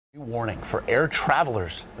Warning for air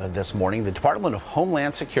travelers this morning. The Department of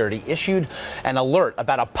Homeland Security issued an alert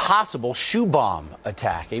about a possible shoe bomb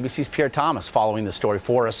attack. ABC's Pierre Thomas following the story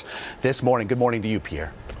for us this morning. Good morning to you,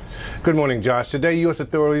 Pierre. Good morning, Josh. Today, U.S.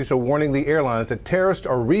 authorities are warning the airlines that terrorists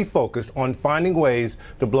are refocused on finding ways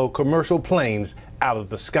to blow commercial planes out of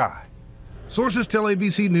the sky. Sources tell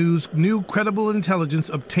ABC News new credible intelligence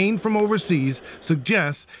obtained from overseas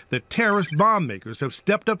suggests that terrorist bomb makers have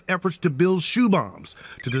stepped up efforts to build shoe bombs,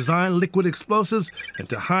 to design liquid explosives, and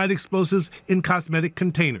to hide explosives in cosmetic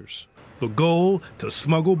containers. The goal, to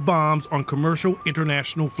smuggle bombs on commercial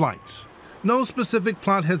international flights. No specific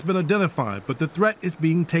plot has been identified, but the threat is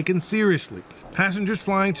being taken seriously. Passengers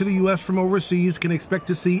flying to the U.S. from overseas can expect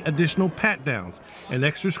to see additional pat-downs and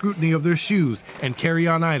extra scrutiny of their shoes and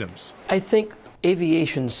carry-on items. I think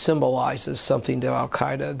aviation symbolizes something to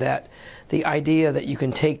al-Qaeda, that the idea that you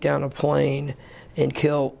can take down a plane and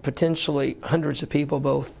kill potentially hundreds of people,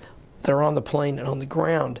 both that are on the plane and on the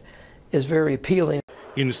ground, is very appealing.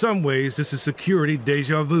 In some ways, this is security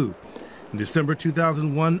deja vu. In December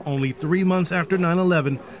 2001, only 3 months after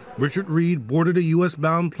 9/11, Richard Reed boarded a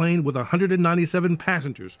U.S.-bound plane with 197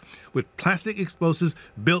 passengers with plastic explosives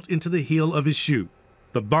built into the heel of his shoe.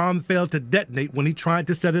 The bomb failed to detonate when he tried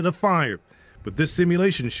to set it afire, but this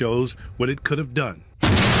simulation shows what it could have done.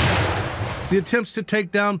 The attempts to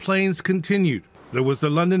take down planes continued. There was the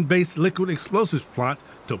London-based liquid explosives plot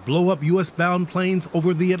to blow up U.S.-bound planes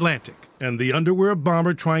over the Atlantic, and the underwear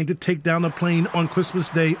bomber trying to take down a plane on Christmas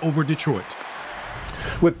Day over Detroit.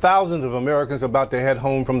 With thousands of Americans about to head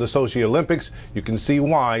home from the Sochi Olympics, you can see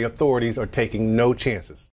why authorities are taking no chances.